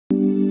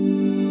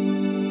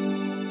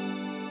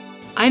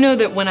I know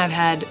that when I've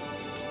had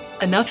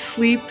enough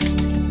sleep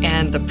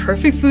and the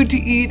perfect food to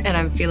eat and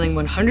I'm feeling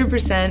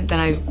 100%, then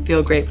I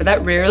feel great. But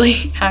that rarely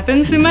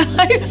happens in my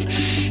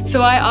life.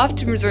 So I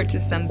often resort to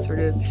some sort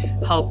of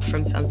help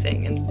from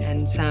something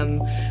and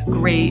some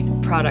great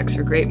products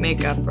or great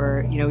makeup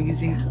or, you know,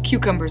 using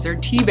cucumbers or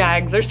tea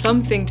bags or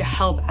something to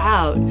help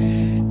out. I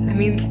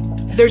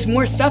mean, there's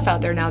more stuff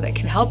out there now that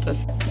can help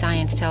us.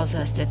 Science tells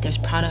us that there's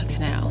products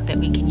now that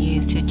we can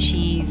use to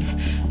achieve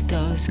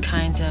those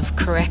kinds of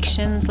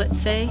corrections, let's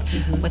say,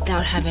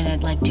 without having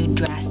to like do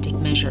drastic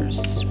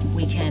measures.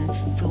 We can,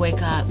 if we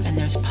wake up and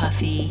there's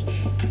puffy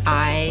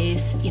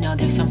eyes, you know,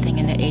 there's something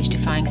in the Age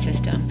Defying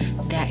system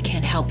that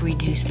can help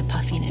reduce the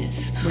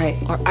puffiness. Right.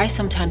 Or I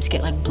sometimes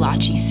get like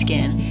blotchy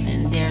skin,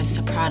 and there's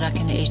a product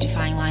in the Age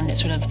Defying line that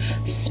sort of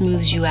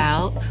smooths you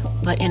out,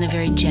 but in a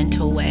very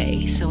gentle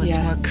way. So it's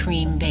more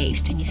cream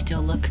based and you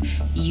still look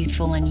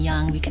youthful and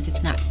young because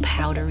it's not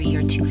powdery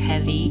or too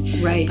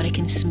heavy. Right. But it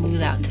can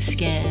smooth out the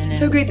skin. It's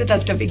so great that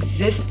that stuff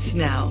exists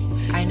now.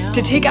 I know.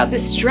 To take out the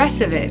stress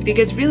of it,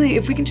 because really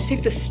if we can just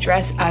take the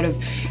stress out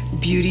of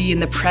beauty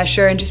and the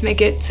pressure and just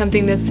make it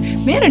something that's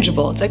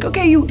manageable. It's like,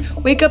 okay, you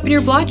wake up and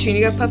you're blotchy and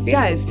you got puffy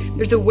eyes.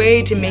 There's a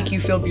way to make you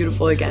feel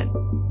beautiful again.